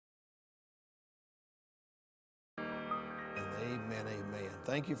Amen, amen.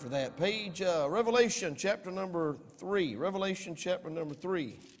 Thank you for that. Page, Revelation chapter number 3. Revelation chapter number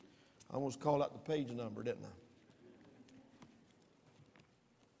 3. I almost called out the page number, didn't I?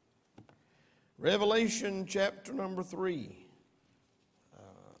 Revelation chapter number 3.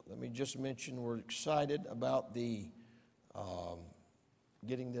 Let me just mention we're excited about the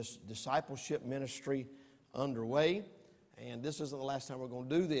getting this discipleship ministry underway. And this isn't the last time we're going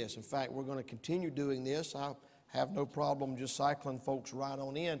to do this. In fact, we're going to continue doing this. I have no problem just cycling folks right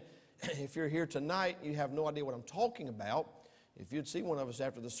on in. If you're here tonight, you have no idea what I'm talking about. If you'd see one of us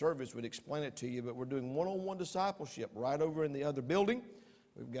after the service, we'd explain it to you. But we're doing one-on-one discipleship right over in the other building.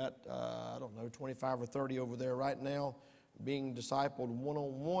 We've got, 25 or 30 over there right now being discipled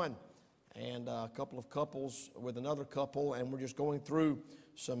one-on-one. And a couple of couples with another couple. And we're just going through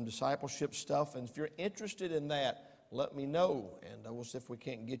some discipleship stuff. And if you're interested in that, let me know. And we'll see if we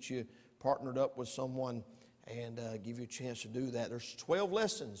can't get you partnered up with someone and give you a chance to do that. There's 12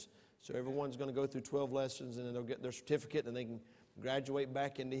 lessons. So everyone's going to go through 12 lessons, and then they'll get their certificate, and they can graduate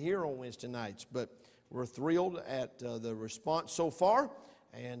back into here on Wednesday nights. But we're thrilled at the response so far,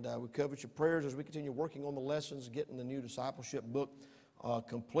 and we covet your prayers as we continue working on the lessons, getting the new discipleship book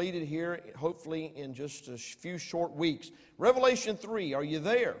completed here, hopefully in just a few short weeks. Revelation 3, are you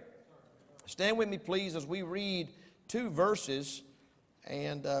there? Stand with me, please, as we read 2 verses,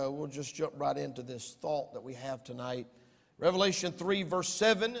 and we'll just jump right into this thought that we have tonight. Revelation 3, verse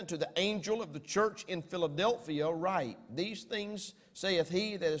 7, and to the angel of the church in Philadelphia write, These things saith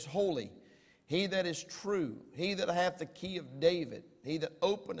he that is holy, he that is true, he that hath the key of David, he that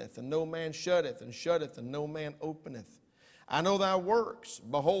openeth, and no man shutteth, and shutteth, and no man openeth. I know thy works.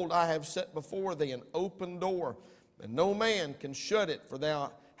 Behold, I have set before thee an open door, and no man can shut it, for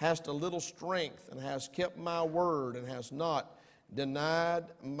thou hast a little strength, and hast kept my word, and hast not denied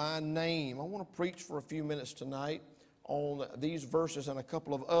my name. I want to preach for a few minutes tonight on these verses and a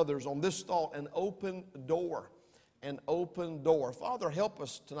couple of others on this thought, an open door. An open door. Father, help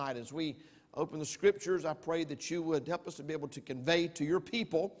us tonight as we open the Scriptures. I pray that you would help us to be able to convey to your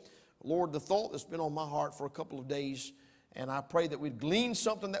people, Lord, the thought that's been on my heart for a couple of days, and I pray that we'd glean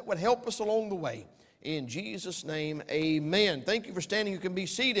something that would help us along the way. In Jesus' name, amen. Thank you for standing. You can be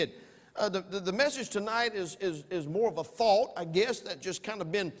seated. The message tonight is more of a thought, I guess, that just kind of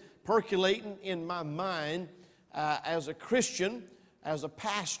been percolating in my mind. As a Christian, as a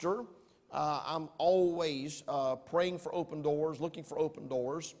pastor, I'm always praying for open doors, looking for open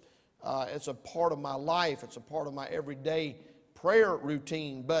doors. It's a part of my life. It's a part of my everyday prayer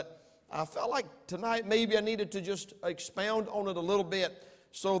routine. But I felt like tonight maybe I needed to just expound on it a little bit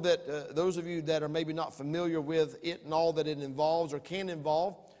so that those of you that are maybe not familiar with it and all that it involves or can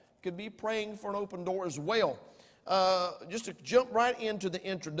involve could be praying for an open door as well. Just to jump right into the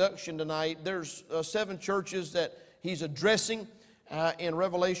introduction tonight, there's 7 churches that he's addressing in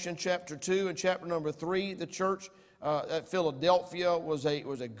Revelation chapter 2 and chapter number 3. The church at Philadelphia was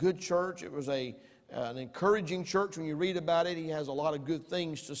a good church. It was an encouraging church. When you read about it, he has a lot of good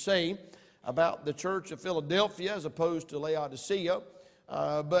things to say about the church of Philadelphia as opposed to Laodicea.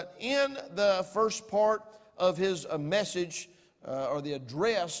 But in the first part of his message, or the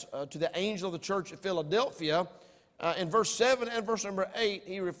address to the angel of the church at Philadelphia, in verse 7 and verse number 8,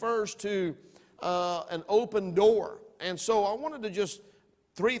 he refers to an open door. And so I wanted to just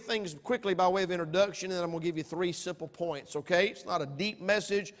 3 things quickly by way of introduction, and then I'm going to give you 3 simple points, okay? It's not a deep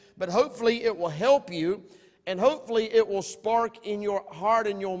message, but hopefully it will help you, and hopefully it will spark in your heart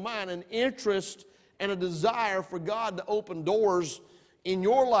and your mind an interest and a desire for God to open doors in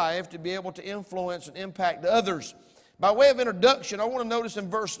your life to be able to influence and impact others. By way of introduction, I want to notice in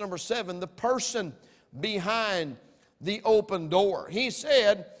verse number 7, the person behind the open door. He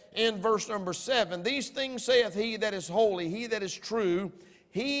said in verse number 7, These things saith he that is holy, he that is true,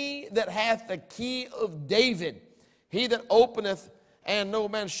 he that hath the key of David, he that openeth, and no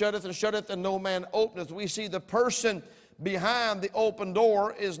man shutteth, and shutteth, and no man openeth. We see the person behind the open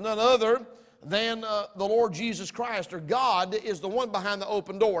door is none other than the Lord Jesus Christ, or God is the one behind the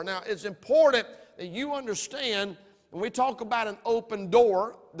open door. Now, it's important that you understand when we talk about an open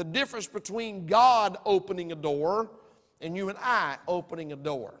door, the difference between God opening a door and you and I opening a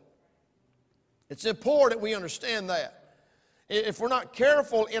door. It's important we understand that. If we're not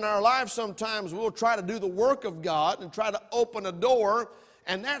careful in our lives, sometimes we'll try to do the work of God and try to open a door,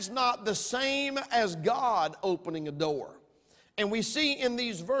 and that's not the same as God opening a door. And we see in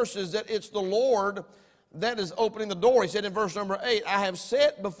these verses that it's the Lord that is opening the door. He said in verse number 8, I have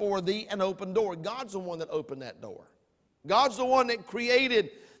set before thee an open door. God's the one that opened that door. God's the one that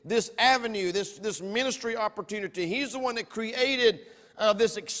created this avenue, this ministry opportunity. He's the one that created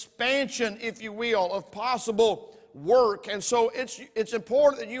this expansion, if you will, of possible work. And so it's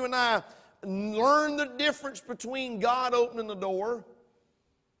important that you and I learn the difference between God opening the door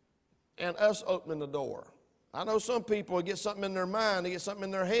and us opening the door. I know some people get something in their mind, they get something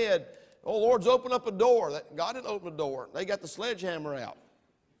in their head. Oh, Lord's opened up a door. God didn't open the door. They got the sledgehammer out.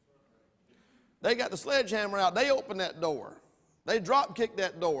 They got the sledgehammer out. They opened that door. They drop kicked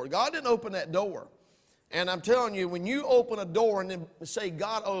that door. God didn't open that door. And I'm telling you, when you open a door and then say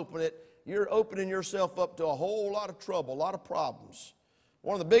God opened it, you're opening yourself up to a whole lot of trouble, a lot of problems.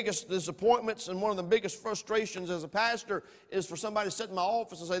 One of the biggest disappointments and one of the biggest frustrations as a pastor is for somebody to sit in my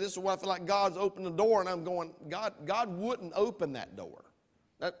office and say, this is what I feel like God's opened the door, and I'm going, God wouldn't open that door.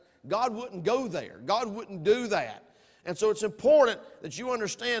 God wouldn't go there. God wouldn't do that. And so it's important that you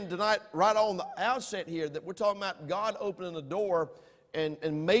understand tonight, right on the outset here, that we're talking about God opening the door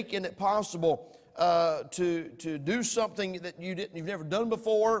and making it possible to do something that you've never done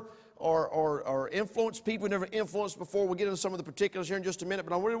before, or influence people you've never influenced before. We'll get into some of the particulars here in just a minute,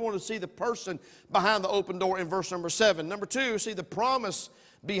 but I really want to see the person behind the open door in verse number 7. Number 2, see the promise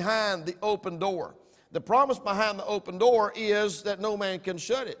behind the open door. The promise behind the open door is that no man can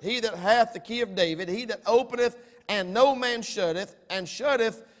shut it. He that hath the key of David, he that openeth and no man shutteth, and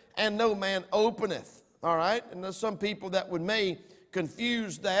shutteth and no man openeth. All right? And there's some people that may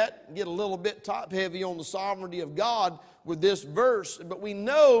confuse that, get a little bit top-heavy on the sovereignty of God with this verse. But we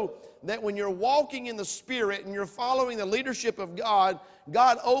know that when you're walking in the Spirit and you're following the leadership of God,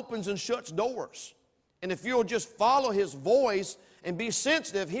 God opens and shuts doors. And if you'll just follow His voice and be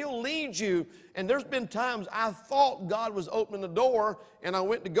sensitive, He'll lead you. And there's been times I thought God was opening the door, and I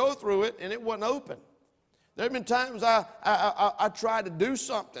went to go through it, and it wasn't open. There have been times I tried to do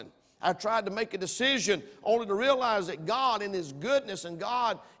something. I tried to make a decision only to realize that God in His goodness and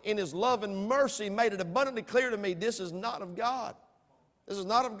God in His love and mercy made it abundantly clear to me this is not of God. This is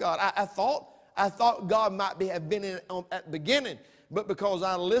not of God. I thought God might have been in at the beginning, but because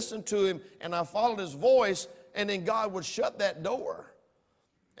I listened to Him and I followed His voice, and then God would shut that door.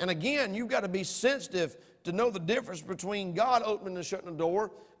 And again, you've got to be sensitive to know the difference between God opening and shutting the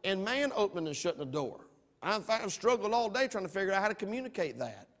door and man opening and shutting the door. In fact, I've struggled all day trying to figure out how to communicate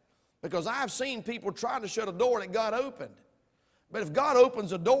that. Because I've seen people try to shut a door that God opened. But if God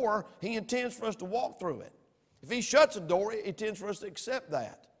opens a door, He intends for us to walk through it. If He shuts a door, He intends for us to accept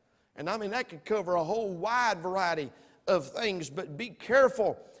that. And I mean, that could cover a whole wide variety of things. But be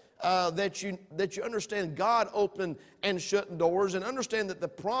careful that you understand God opening and shutting doors, and understand that the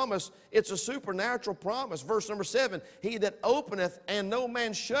promise, it's a supernatural promise. Verse number 7, He that openeth and no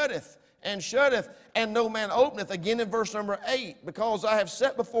man shutteth, and shutteth, and no man openeth. Again in verse number 8, because I have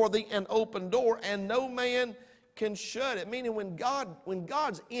set before thee an open door, and no man can shut it. Meaning when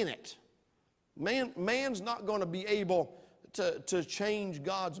God's in it, man's not going to be able to change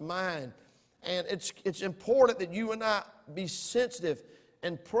God's mind. And it's important that you and I be sensitive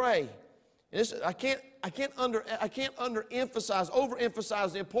and pray. And I can't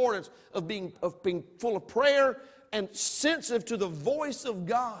overemphasize the importance of being full of prayer and sensitive to the voice of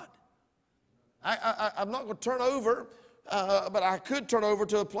God. I'm not going to turn over, but I could turn over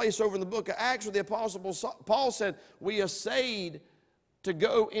to a place over in the book of Acts where the Apostle Paul said, we essayed to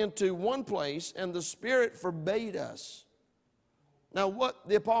go into one place and the Spirit forbade us. Now what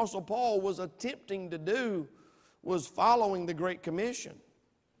the Apostle Paul was attempting to do was following the Great Commission.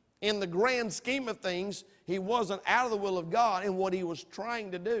 In the grand scheme of things, he wasn't out of the will of God in what he was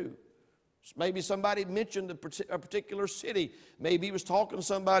trying to do. Maybe somebody mentioned a particular city. Maybe he was talking to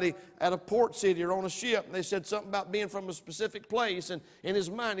somebody at a port city or on a ship, and they said something about being from a specific place, and in his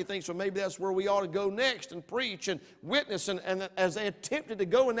mind he thinks, well, maybe that's where we ought to go next and preach and witness. And as they attempted to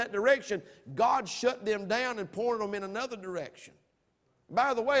go in that direction, God shut them down and pointed them in another direction.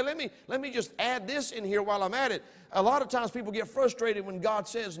 By the way, let me just add this in here while I'm at it. A lot of times people get frustrated when God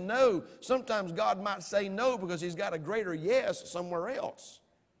says no. Sometimes God might say no because He's got a greater yes somewhere else.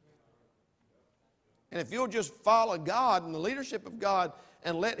 And if you'll just follow God and the leadership of God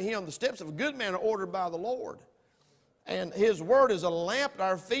and let Him, the steps of a good man are ordered by the Lord. And His Word is a lamp at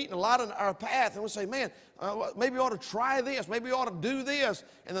our feet and a light on our path. And we'll say, man, maybe we ought to try this. Maybe we ought to do this.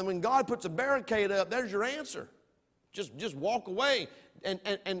 And then when God puts a barricade up, there's your answer. Just walk away and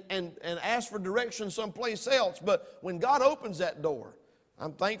ask for direction someplace else. But when God opens that door,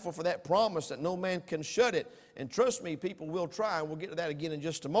 I'm thankful for that promise that no man can shut it. And trust me, people will try, and we'll get to that again in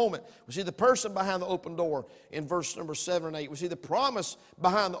just a moment. We see the person behind the open door in verse number 7 and 8. We see the promise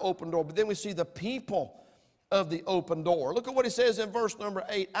behind the open door, but then we see the people of the open door. Look at what he says in verse number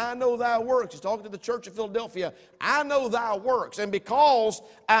 8. I know thy works. He's talking to the church of Philadelphia. I know thy works, and because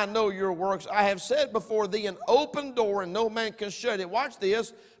I know your works, I have set before thee an open door, and no man can shut it. Watch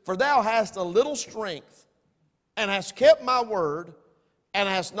this. For thou hast a little strength, and hast kept my word, and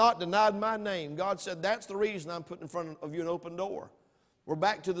hast not denied my name. God said, that's the reason I'm putting in front of you an open door. We're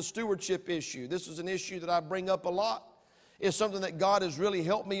back to the stewardship issue. This is an issue that I bring up a lot. It's something that God has really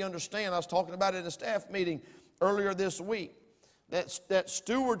helped me understand. I was talking about it in a staff meeting earlier this week. That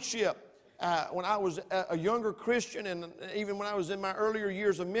stewardship, when I was a younger Christian and even when I was in my earlier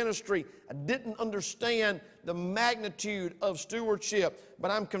years of ministry, I didn't understand the magnitude of stewardship.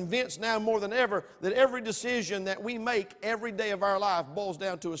 But I'm convinced now more than ever that every decision that we make every day of our life boils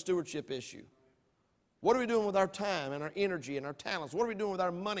down to a stewardship issue. What are we doing with our time and our energy and our talents? What are we doing with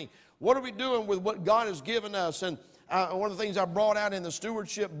our money? What are we doing with what God has given us? And one of the things I brought out in the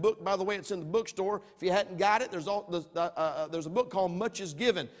stewardship book, by the way, it's in the bookstore. If you hadn't got it, there's a book called Much is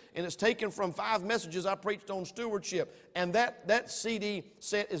Given, and it's taken from 5 messages I preached on stewardship. And that CD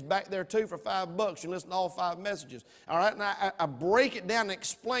set is back there too for $5. You listen to all 5 messages. All right, and I break it down and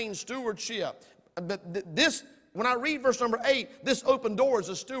explain stewardship. But when I read verse number 8, this open door is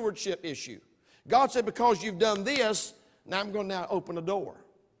a stewardship issue. God said, because you've done this, now I'm going to now open a door.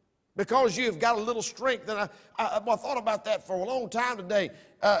 Because you've got a little strength. And I thought about that for a long time today.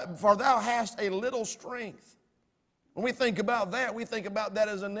 For thou hast a little strength. When we think about that, we think about that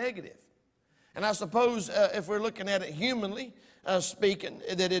as a negative. And I suppose if we're looking at it humanly speaking,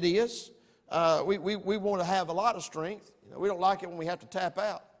 that it is. We want to have a lot of strength. You know, we don't like it when we have to tap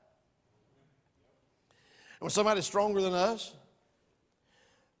out. When somebody's stronger than us.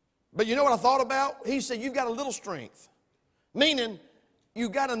 But you know what I thought about? He said, you've got a little strength. Meaning,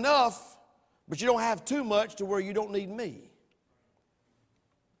 you've got enough, but you don't have too much to where you don't need me.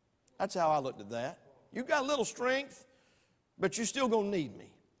 That's how I looked at that. You've got a little strength, but you're still going to need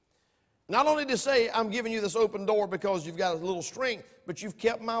me. Not only to say, I'm giving you this open door because you've got a little strength, but you've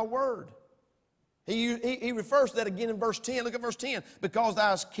kept my word. He refers to that again in verse 10. Look at verse 10. Because thou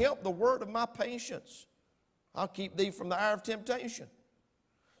hast kept the word of my patience, I'll keep thee from the hour of temptation.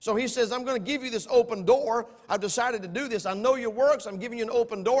 So he says, I'm going to give you this open door. I've decided to do this. I know your works. I'm giving you an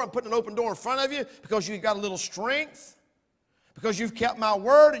open door. I'm putting an open door in front of you because you've got a little strength, because you've kept my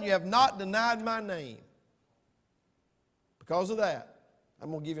word and you have not denied my name. Because of that,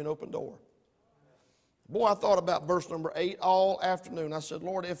 I'm going to give you an open door. Boy, I thought about verse number 8 all afternoon. I said,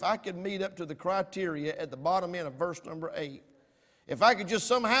 Lord, if I could meet up to the criteria at the bottom end of verse number 8, if I could just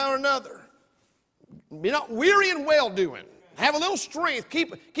somehow or another be not weary in well-doing, have a little strength,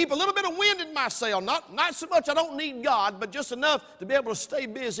 keep a little bit of wind in my sail. Not so much I don't need God, but just enough to be able to stay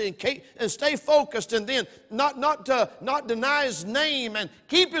busy and stay focused, and then not deny His name and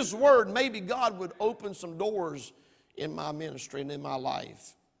keep His word. Maybe God would open some doors in my ministry and in my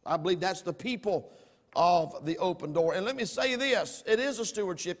life. I believe that's the people of the open door. And let me say this, it is a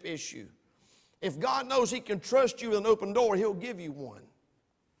stewardship issue. If God knows He can trust you with an open door, He'll give you one.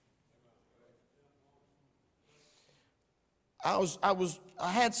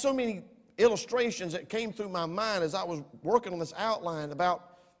 I had so many illustrations that came through my mind as I was working on this outline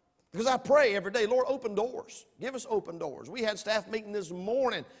about, because I pray every day, Lord, open doors. Give us open doors. We had staff meeting this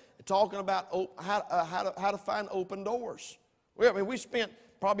morning talking about how to find open doors. We spent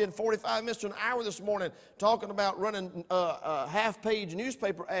probably 45 minutes to an hour this morning talking about running half-page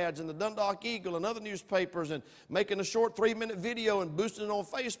newspaper ads in the Dundalk Eagle and other newspapers, and making a short 3-minute video and boosting it on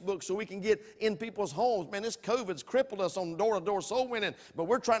Facebook so we can get in people's homes. Man, this COVID's crippled us on door-to-door soul winning, but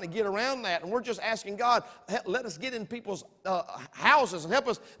we're trying to get around that, and we're just asking God, let us get in people's houses and help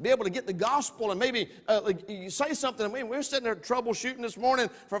us be able to get the gospel. And maybe you say something. I mean, we're sitting there troubleshooting this morning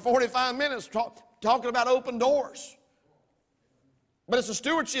for 45 minutes talking about open doors. But it's a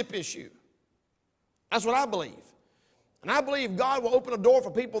stewardship issue. That's what I believe. And I believe God will open a door for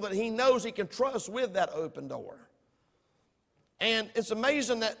people that He knows He can trust with that open door. And it's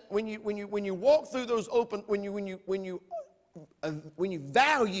amazing that when you walk through those open, when you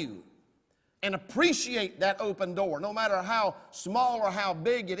value and appreciate that open door, no matter how small or how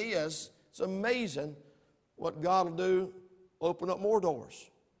big it is, it's amazing what God will do. Open up more doors.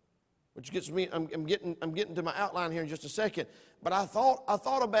 Which gets me, I'm getting to my outline here in just a second. But I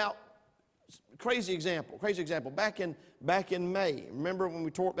thought about crazy example. Back in May, remember when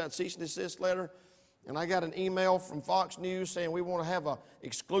we talked about cease and desist letter? And I got an email from Fox News saying we want to have an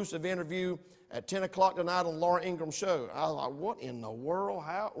exclusive interview at 10 o'clock tonight on Laura Ingraham show. I was like, what in the world?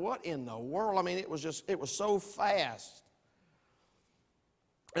 What in the world? I mean, it was so fast.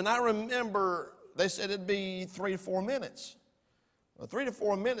 And I remember they said it'd be 3 to 4 minutes. Well, 3 to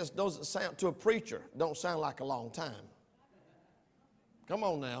 4 minutes doesn't sound, to a preacher, don't sound like a long time. Come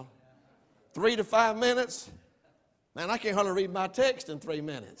on now. 3 to 5 minutes? Man, I can't hardly read my text in 3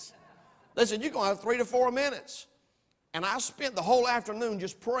 minutes. They said, you're going to have 3 to 4 minutes. And I spent the whole afternoon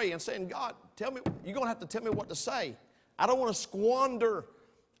just praying, saying, God, tell me, you're going to have to tell me what to say. I don't want to squander.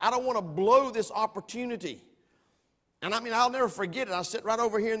 I don't want to blow this opportunity. And I mean, I'll never forget it. I sit right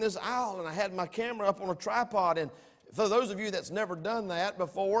over here in this aisle, and I had my camera up on a tripod. And for those of you that's never done that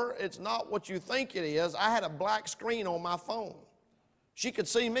before, it's not what you think it is. I had a black screen on my phone. She could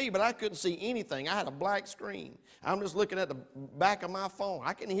see me, but I couldn't see anything. I had a black screen. I'm just looking at the back of my phone.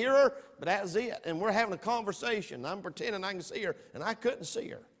 I can hear her, but that's it. And we're having a conversation. I'm pretending I can see her, and I couldn't see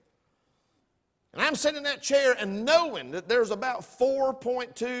her. And I'm sitting in that chair and knowing that there's about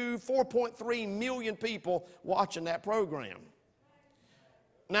 4.2, 4.3 million people watching that program.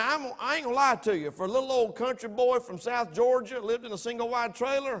 Now, I ain't going to lie to you. For a little old country boy from South Georgia, lived in a single-wide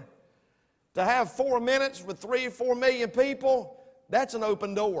trailer, to have 4 minutes with 3 or 4 million people, that's an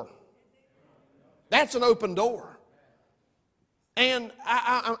open door. That's an open door. And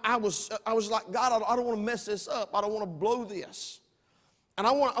I was like, God, I don't want to mess this up. I don't want to blow this. And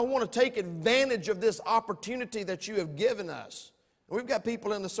I want to take advantage of this opportunity that you have given us. And we've got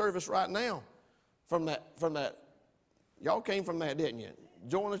people in the service right now from that. Y'all came from that, didn't you?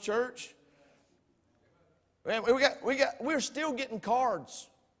 Join the church. We're still getting cards.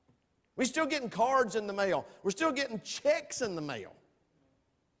 We're still getting cards in the mail. We're still getting checks in the mail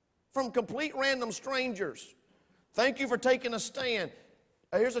from complete random strangers. Thank you for taking a stand.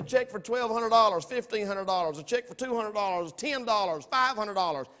 Here's a check for $1,200, $1,500, a check for $200, $10,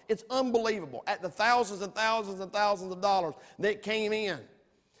 $500. It's unbelievable at the thousands and thousands and thousands of dollars that came in.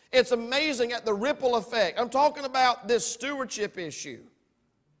 It's amazing at the ripple effect. I'm talking about this stewardship issue.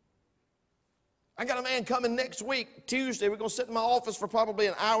 I got a man coming next week, Tuesday. We're going to sit in my office for probably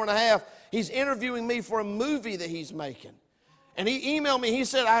an hour and a half. He's interviewing me for a movie that he's making. And he emailed me, he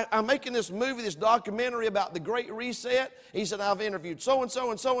said, I'm making this movie, this documentary about the Great Reset. He said, I've interviewed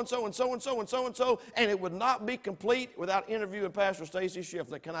so-and-so and so-and-so and so-and-so and so-and-so, and it would not be complete without interviewing Pastor Stacy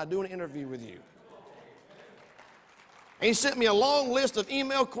Shiflett. Can I do an interview with you? And he sent me a long list of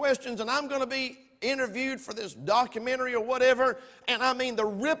email questions, and I'm going to be interviewed for this documentary or whatever. And I mean, the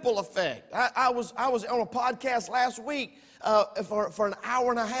ripple effect. I was on a podcast last week for an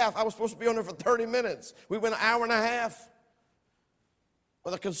hour and a half. I was supposed to be on there for 30 minutes. We went an hour and a half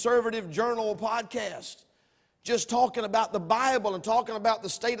with a conservative journal podcast, just talking about the Bible and talking about the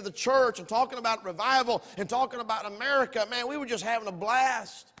state of the church and talking about revival and talking about America. Man, we were just having a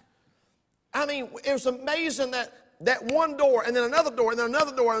blast. I mean, it was amazing that one door and then another door and then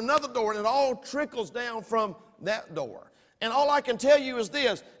another door and another door, and it all trickles down from that door. And all I can tell you is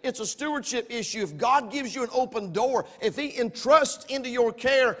this: it's a stewardship issue. If God gives you an open door, if He entrusts into your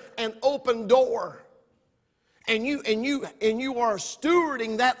care an open door, and you are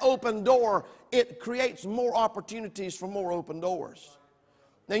stewarding that open door, it creates more opportunities for more open doors.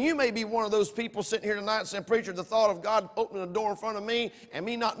 Now, you may be one of those people sitting here tonight saying, preacher, the thought of God opening a door in front of me and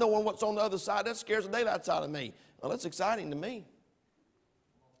me not knowing what's on the other side, that scares the daylights out of me. Well, that's exciting to me.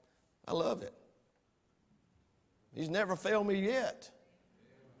 I love it. He's never failed me yet.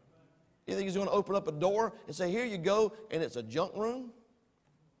 You think He's going to open up a door and say, here you go, and it's a junk room?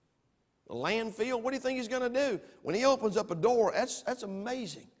 A landfill? What do you think He's going to do? When He opens up a door, that's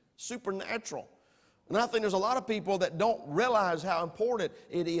amazing, supernatural. And I think there's a lot of people that don't realize how important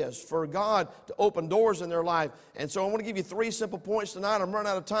it is for God to open doors in their life. And so I want to give you 3 simple points tonight. I'm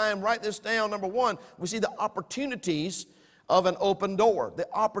running out of time. Write this down. Number 1, we see the opportunities of an open door. The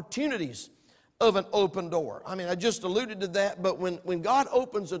opportunities of an open door. I mean, I just alluded to that, but when God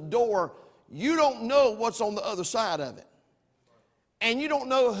opens a door, you don't know what's on the other side of it. And you don't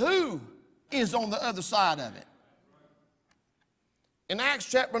know who is on the other side of it. In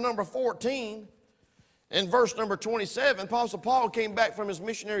Acts chapter number 14, in verse number 27, Apostle Paul came back from his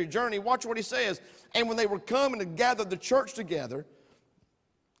missionary journey. Watch what he says. And when they were coming and gathered the church together,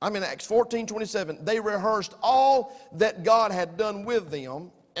 I'm in Acts 14:27, they rehearsed all that God had done with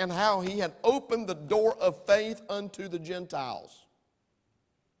them and how He had opened the door of faith unto the Gentiles.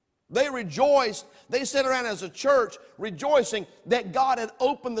 They rejoiced. They sat around as a church rejoicing that God had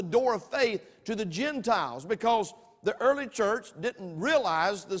opened the door of faith to the Gentiles, because the early church didn't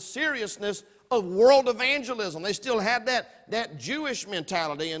realize the seriousness of world evangelism. They still had that Jewish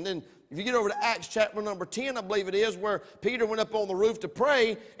mentality. And then if you get over to Acts chapter number 10, I believe it is, where Peter went up on the roof to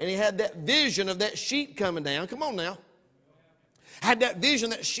pray, and he had that vision of that sheet coming down. Come on now. Had that vision,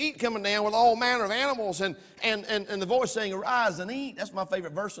 that sheet coming down with all manner of animals, and the voice saying, arise and eat. That's my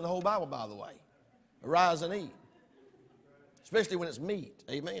favorite verse in the whole Bible, by the way. Arise and eat. Especially when it's meat.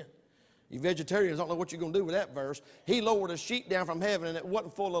 Amen. You vegetarians don't know what you're going to do with that verse. He lowered a sheet down from heaven, and it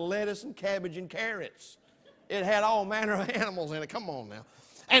wasn't full of lettuce and cabbage and carrots. It had all manner of animals in it. Come on now.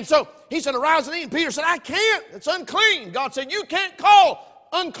 And so he said, arise and eat. And Peter said, I can't. It's unclean. God said, you can't call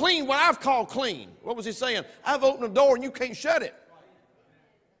unclean what I've called clean. What was he saying? I've opened the door and you can't shut it.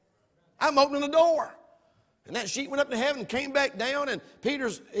 I'm opening the door. And that sheet went up to heaven and came back down, and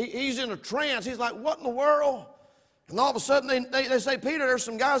he's in a trance. He's like, what in the world? And all of a sudden they say, Peter, there's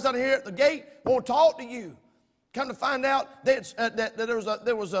some guys down here at the gate want to talk to you. Come to find out that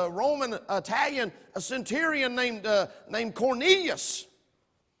there was a Roman Italian, a centurion named Cornelius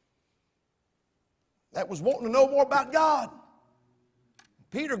that was wanting to know more about God.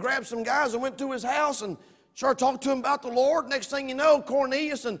 Peter grabbed some guys and went to his house and started talking to him about the Lord. Next thing you know,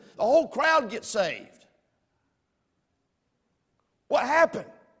 Cornelius and the whole crowd get saved. What happened?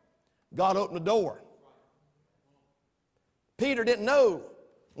 God opened the door. Peter didn't know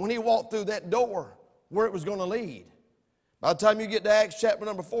when he walked through that door where it was going to lead. By the time you get to Acts chapter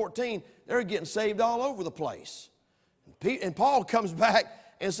number 14, they're getting saved all over the place. And Paul comes back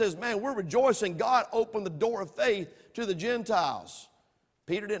and says, man, we're rejoicing. God opened the door of faith to the Gentiles.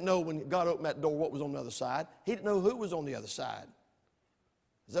 Peter didn't know when God opened that door what was on the other side. He didn't know who was on the other side.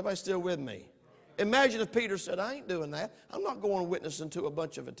 Is everybody still with me? Imagine if Peter said, I ain't doing that. I'm not going witnessing to a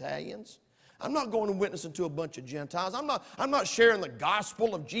bunch of Italians. I'm not going and witnessing to a bunch of Gentiles. I'm not sharing the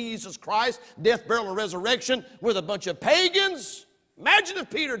gospel of Jesus Christ, death, burial, and resurrection with a bunch of pagans. Imagine if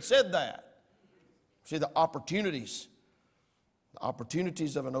Peter had said that. See, the opportunities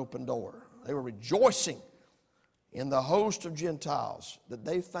of an open door. They were rejoicing in the host of Gentiles that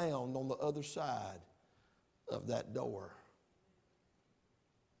they found on the other side of that door.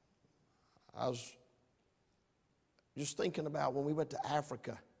 I was just thinking about when we went to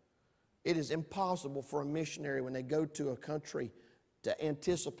Africa. It is impossible for a missionary when they go to a country to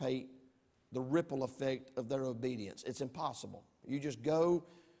anticipate the ripple effect of their obedience. It's impossible. You just go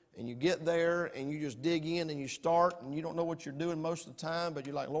and you get there and you just dig in and you start and you don't know what you're doing most of the time, but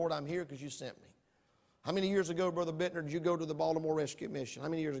you're like, Lord, I'm here because you sent me. How many years ago, Brother Bittner, did you go to the Baltimore Rescue Mission? How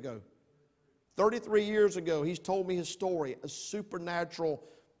many years ago? 33 years ago. He's told me his story, a supernatural,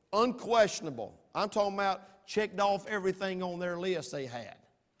 unquestionable. I'm talking about checked off everything on their list they had.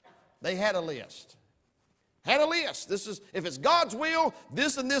 They had a list. Had a list. This is, if it's God's will,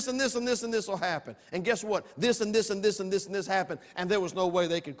 this and this and this and this and this will happen. And guess what? This and this and this and this and this happened. And there was no way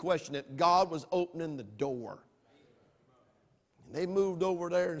they could question it. God was opening the door. And they moved over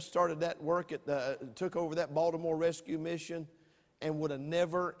there and started that work took over that Baltimore Rescue Mission, and would have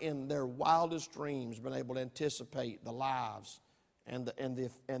never in their wildest dreams been able to anticipate the lives and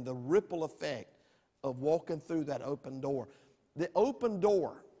the ripple effect of walking through that open door. The open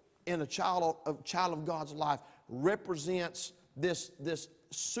door in a child of God's life represents this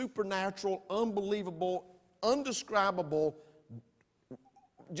supernatural, unbelievable, undescribable,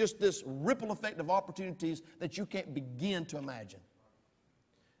 just this ripple effect of opportunities that you can't begin to imagine.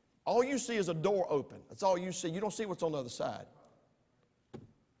 All you see is a door open. That's all you see. You don't see what's on the other side.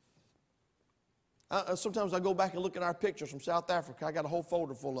 Sometimes I go back and look at our pictures from South Africa. I got a whole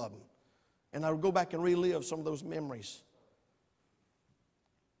folder full of them. And I would go back and relive some of those memories.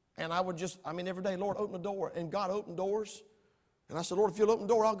 And I would every day, Lord, open the door. And God opened doors. And I said, Lord, if you'll open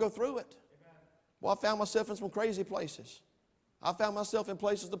the door, I'll go through it. Amen. Well, I found myself in some crazy places. I found myself in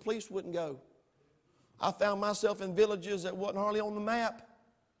places the police wouldn't go. I found myself in villages that wasn't hardly on the map.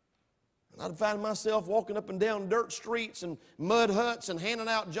 And I'd find myself walking up and down dirt streets and mud huts and handing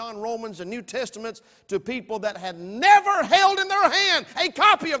out John Romans and New Testaments to people that had never held in their hand a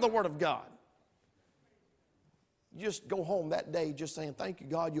copy of the Word of God. You just go home that day just saying, thank you,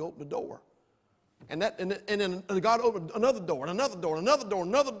 God, you opened the door. And then God opened another door and another door and another door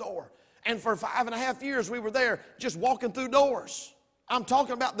and another door. And for 5.5 years we were there just walking through doors. I'm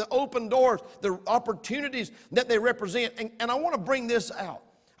talking about the open doors, the opportunities that they represent. And I want to bring this out.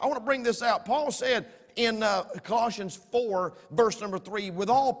 Paul said in Colossians 4, verse number 3, with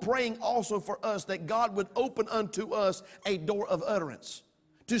all praying also for us that God would open unto us a door of utterance,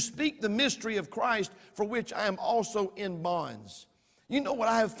 to speak the mystery of Christ, for which I am also in bonds. You know what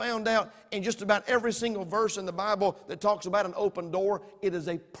I have found out in just about every single verse in the Bible that talks about an open door? It is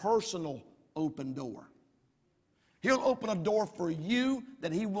a personal open door. He'll open a door for you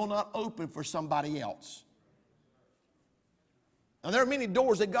that He will not open for somebody else. Now, there are many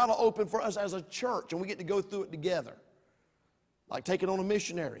doors that God will open for us as a church, and we get to go through it together. Like taking on a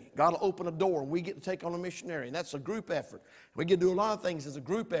missionary. God will open a door, and we get to take on a missionary, and that's a group effort. We get to do a lot of things as a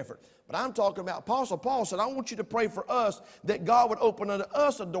group effort. But I'm talking about Apostle Paul said, I want you to pray for us that God would open unto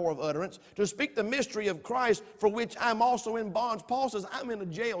us a door of utterance to speak the mystery of Christ, for which I'm also in bonds. Paul says, I'm in a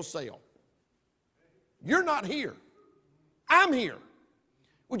jail cell. You're not here. I'm here.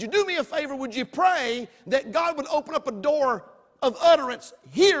 Would you do me a favor? Would you pray that God would open up a door of utterance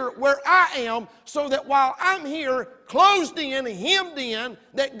here where I am, so that while I'm here, closed in, hemmed in,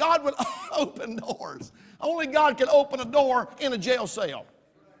 that God would open doors. Only God can open a door in a jail cell.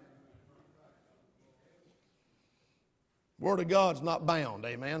 Word of God's not bound,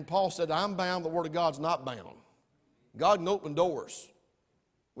 amen. Paul said, I'm bound, the Word of God's not bound. God can open doors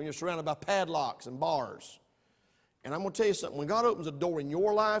when you're surrounded by padlocks and bars. And I'm going to tell you something. When God opens a door in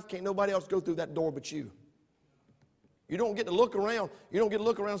your life, can't nobody else go through that door but you. You don't get to look around. You don't get to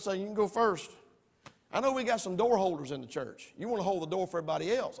look around and say, you can go first. I know we got some door holders in the church. You want to hold the door for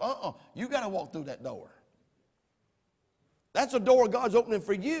everybody else. You got to walk through that door. That's a door God's opening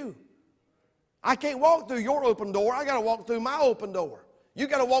for you. I can't walk through your open door. I got to walk through my open door. You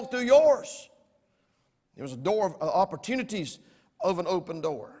got to walk through yours. There's a door of opportunities of an open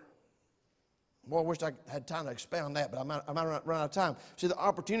door. Boy, I wish I had time to expound that, but I might run out of time. See the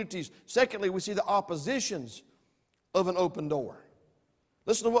opportunities. Secondly, we see the oppositions of an open door.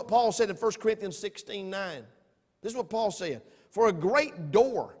 Listen to what Paul said in 1 Corinthians 16:9. This is what Paul said. For a great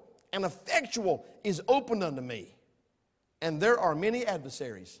door and effectual is opened unto me, and there are many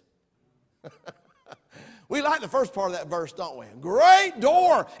adversaries. We like the first part of that verse, don't we? Great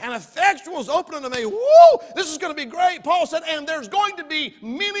door and effectual is open unto me. Woo! This is going to be great. Paul said, and there's going to be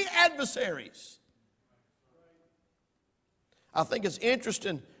many adversaries. I think it's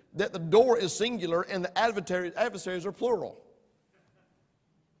interesting that the door is singular and the adversaries are plural.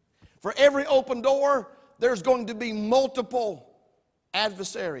 For every open door, there's going to be multiple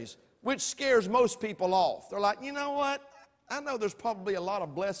adversaries, which scares most people off. They're like, you know what? I know there's probably a lot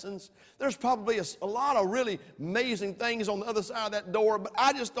of blessings. There's probably a lot of really amazing things on the other side of that door, but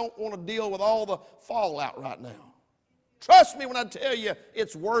I just don't want to deal with all the fallout right now. Trust me when I tell you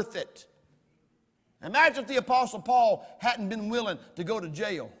it's worth it. Imagine if the Apostle Paul hadn't been willing to go to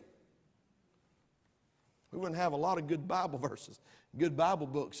jail. We wouldn't have a lot of good Bible verses, good Bible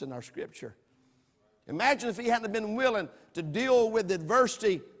books in our Scripture. Imagine if he hadn't been willing to deal with the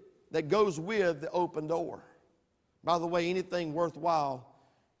adversity that goes with the open door. By the way, anything worthwhile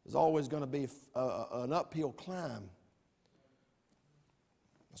is always going to be an uphill climb.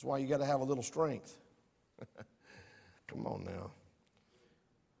 That's why you got to have a little strength. Come on now.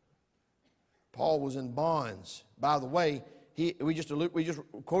 Paul was in bonds. By the way, we just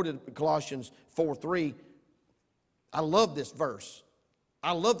quoted Colossians 4:3. I love this verse.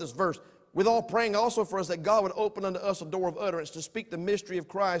 I love this verse. With all praying also for us that God would open unto us a door of utterance to speak the mystery of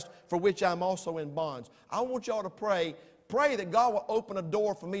Christ, for which I'm also in bonds. I want y'all to pray that God will open a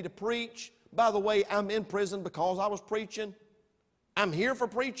door for me to preach. By the way, I'm in prison because I was preaching. I'm here for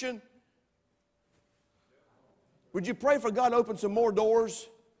preaching. Would you pray for God to open some more doors?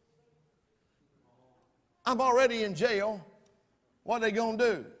 I'm already in jail. What are they going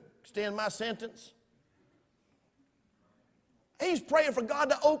to do? Extend my sentence? He's praying for God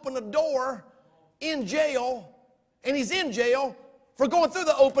to open a door in jail, and he's in jail for going through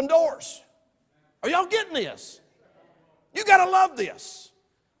the open doors. Are y'all getting this? You got to love this.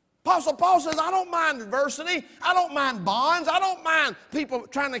 Apostle Paul says, I don't mind adversity. I don't mind bonds. I don't mind people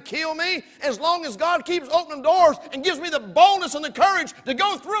trying to kill me, as long as God keeps opening doors and gives me the boldness and the courage to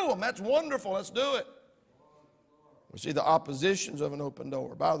go through them. That's wonderful. Let's do it. We see the oppositions of an open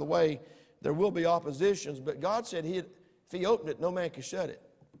door. By the way, there will be oppositions, but God said if he opened it, no man can shut it.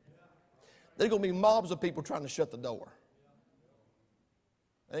 There's going to be mobs of people trying to shut the door.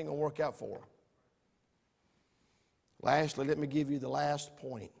 It ain't going to work out for them. Lastly, let me give you the last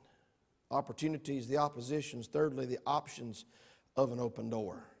point. Opportunities, the oppositions. Thirdly, the options of an open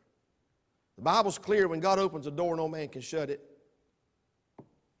door. The Bible's clear. When God opens a door, no man can shut it.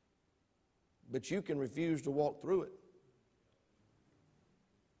 But you can refuse to walk through it.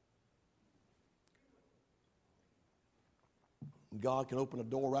 God can open a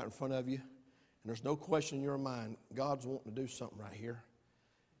door right in front of you, and there's no question in your mind, God's wanting to do something right here.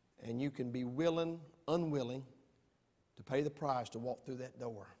 And you can be willing, unwilling, to pay the price to walk through that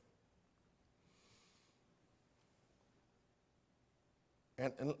door.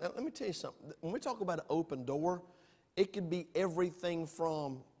 And let me tell you something. When we talk about an open door, it could be everything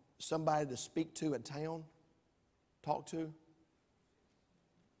from somebody to speak to in town, talk to.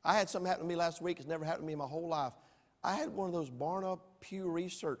 I had something happen to me last week. It's never happened to me in my whole life. I had one of those Barna Pew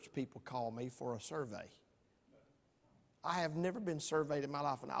Research people call me for a survey. I have never been surveyed in my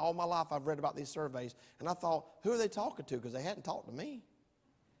life, and all my life I've read about these surveys, and I thought, who are they talking to? Because they hadn't talked to me.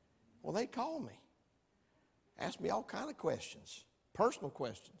 Well, they called me, asked me all kind of questions, personal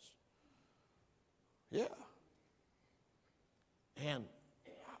questions. Yeah. And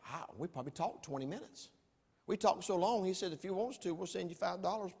we probably talked 20 minutes. We talked so long, he said, if you want us to, we'll send you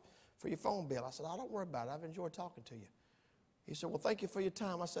 $5 for your phone bill. I said, oh, don't worry about it. I've enjoyed talking to you. He said, well, thank you for your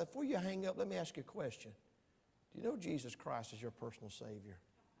time. I said, before you hang up, let me ask you a question. Do you know Jesus Christ is your personal Savior?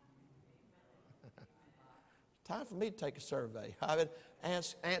 Time for me to take a survey. I haven't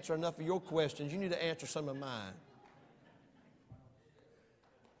answered enough of your questions. You need to answer some of mine.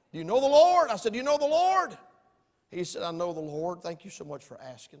 Do you know the Lord? I said, do you know the Lord? He said, I know the Lord. Thank you so much for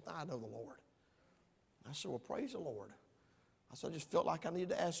asking. I know the Lord. I said, well, praise the Lord. I said, I just felt like I needed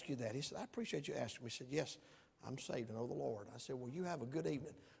to ask you that. He said, I appreciate you asking me. He said, yes, I'm saved. I know the Lord. I said, well, you have a good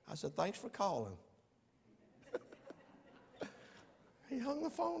evening. I said, thanks for calling. He hung the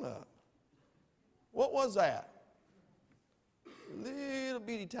phone up. What was that? Little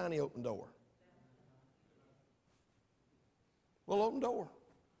bitty tiny open door. Little open door.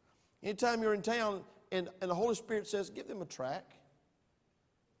 Anytime you're in town and the Holy Spirit says, give them a tract.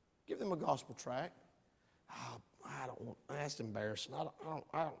 Give them a gospel tract. Oh, I don't want, that's embarrassing. I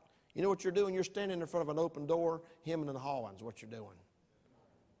don't. You know what you're doing? You're standing in front of an open door, hemming and hawing is what you're doing.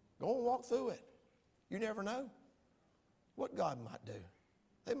 Go and walk through it. You never know what God might do.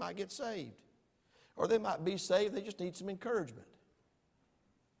 They might get saved. Or they might be saved, they just need some encouragement.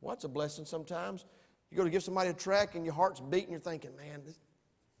 Well, it's a blessing sometimes. You go to give somebody a tract and your heart's beating, you're thinking, man,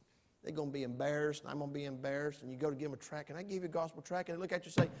 they're going to be embarrassed, and I'm going to be embarrassed. And you go to give them a tract, and I give you a gospel tract, and they look at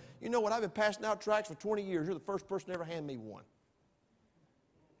you and say, you know what, I've been passing out tracts for 20 years. You're the first person to ever hand me one.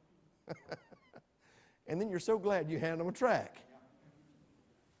 And then you're so glad you hand them a tract.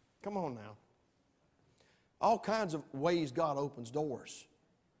 Come on now. All kinds of ways God opens doors.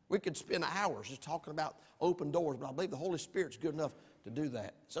 We could spend hours just talking about open doors, but I believe the Holy Spirit's good enough to do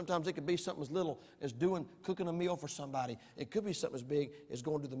that. Sometimes it could be something as little as cooking a meal for somebody. It could be something as big as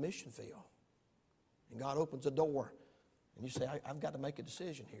going to the mission field. And God opens a door, and you say, I've got to make a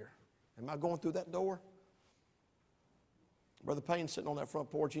decision here. Am I going through that door? Brother Payne's sitting on that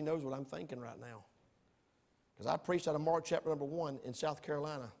front porch. He knows what I'm thinking right now. Because I preached out of Mark chapter number 1 in South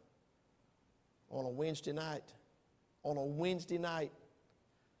Carolina on a Wednesday night. On a Wednesday night.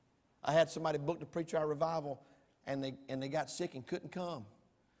 I had somebody book to preach our revival, and they got sick and couldn't come.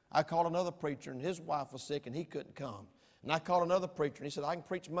 I called another preacher, and his wife was sick, and he couldn't come. And I called another preacher, and he said, I can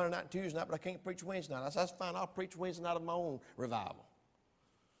preach Monday night and Tuesday night, but I can't preach Wednesday night. I said, that's fine, I'll preach Wednesday night of my own revival.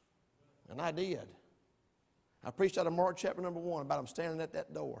 And I did. I preached out of Mark chapter number 1 about them standing at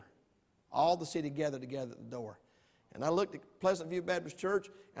that door. All the city gathered together at the door. And I looked at Pleasant View Baptist Church,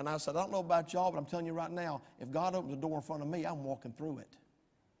 and I said, I don't know about y'all, but I'm telling you right now, if God opens a door in front of me, I'm walking through it.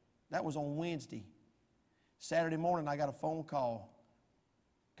 That was on Wednesday. Saturday morning, I got a phone call.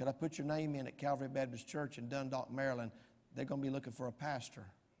 Could I put your name in at Calvary Baptist Church in Dundalk, Maryland? They're going to be looking for a pastor.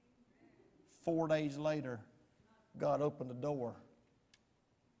 4 days later, God opened the door.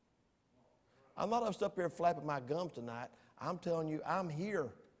 I'm not just up here flapping my gums tonight. I'm telling you, I'm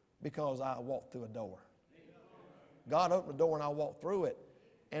here because I walked through a door. God opened the door and I walked through it.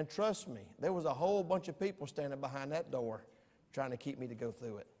 And trust me, there was a whole bunch of people standing behind that door trying to keep me to go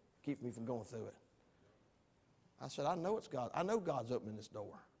through it, keep me from going through it. I said, I know it's God. I know God's opening this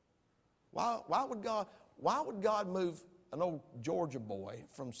door. Why would God move an old Georgia boy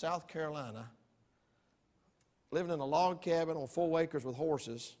from South Carolina, living in a log cabin on 4 acres with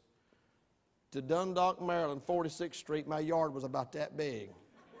horses, to Dundalk, Maryland, 46th Street? My yard was about that big.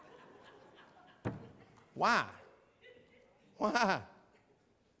 Why? Why?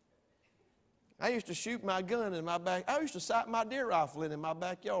 I used to shoot my gun in my back. I used to sight my deer rifle in my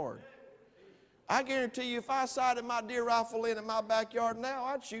backyard. I guarantee you, if I sighted my deer rifle in my backyard now,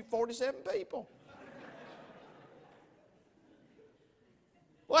 I'd shoot 47 people.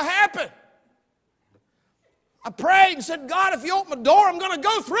 What happened? I prayed and said, God, if you open the door, I'm going to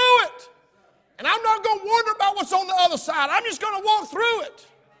go through it. And I'm not going to wonder about what's on the other side. I'm just going to walk through it.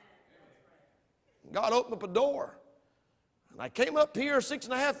 God opened up a door. And I came up here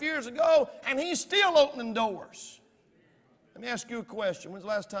 6.5 years ago, and He's still opening doors. Let me ask you a question. When's the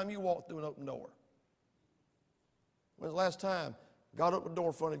last time you walked through an open door? When's the last time God opened a door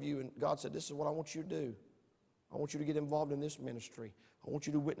in front of you and God said, this is what I want you to do. I want you to get involved in this ministry. I want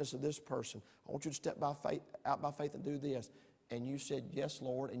you to witness to this person. I want you to step out by faith and do this. And you said, yes,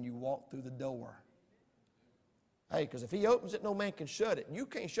 Lord, and you walked through the door. Hey, because if He opens it, no man can shut it. You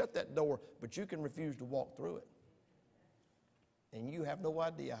can't shut that door, but you can refuse to walk through it. And you have no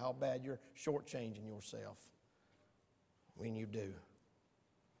idea how bad you're shortchanging yourself when you do.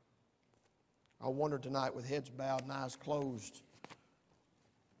 I wonder tonight, with heads bowed and eyes closed,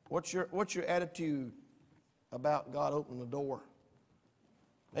 what's your attitude about God opening the door?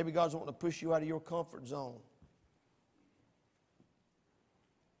 Maybe God's wanting to push you out of your comfort zone.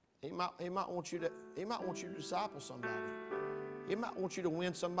 He might want you to disciple somebody. He might want you to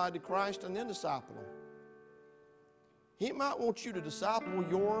win somebody to Christ and then disciple them. He might want you to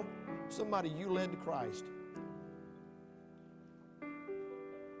disciple somebody you led to Christ.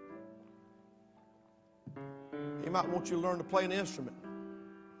 He might want you to learn to play an instrument.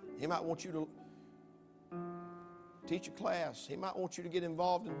 He might want you to teach a class. He might want you to get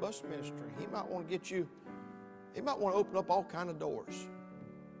involved in bus ministry. He might want to open up all kinds of doors.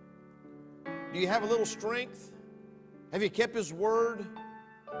 Do you have a little strength? Have you kept His word?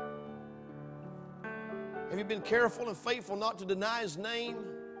 Have you been careful and faithful not to deny His name?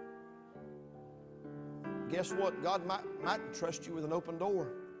 Guess what? God might trust you with an open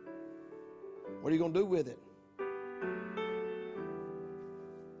door. What are you going to do with it?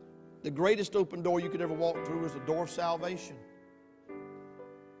 The greatest open door you could ever walk through is the door of salvation.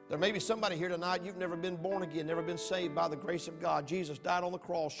 There may be somebody here tonight, you've never been born again, never been saved by the grace of God. Jesus died on the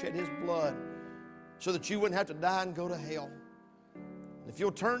cross, shed His blood so that you wouldn't have to die and go to hell. And if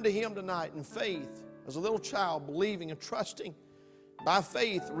you'll turn to Him tonight in faith, as a little child, believing and trusting, by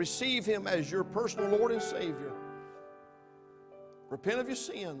faith, receive Him as your personal Lord and Savior. Repent of your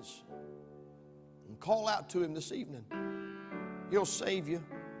sins and call out to Him this evening. He'll save you.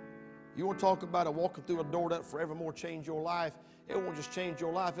 You want to talk about walking through a door that forevermore change your life? It won't just change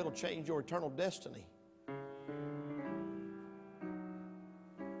your life, it'll change your eternal destiny.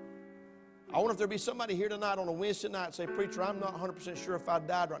 I wonder if there'll be somebody here tonight on a Wednesday night say, "Preacher, I'm not 100% sure if I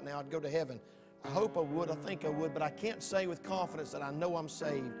died right now I'd go to heaven. I hope I would, I think I would, but I can't say with confidence that I know I'm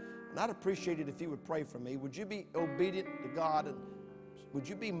saved." And I'd appreciate it if you would pray for me. Would you be obedient to God? And would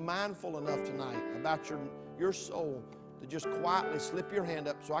you be mindful enough tonight about your soul to just quietly slip your hand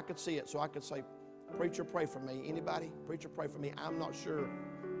up so I could see it, so I could say, "Preacher, pray for me." Anybody? "Preacher, pray for me. I'm not sure."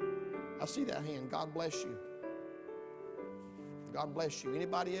 I see that hand. God bless you. God bless you.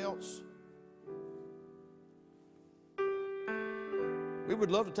 Anybody else? We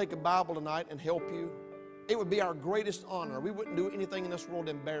would love to take a Bible tonight and help you. It would be our greatest honor. We wouldn't do anything in this world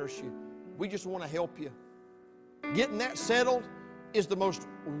to embarrass you. We just want to help you. Getting that settled is the most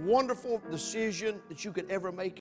wonderful decision that you could ever make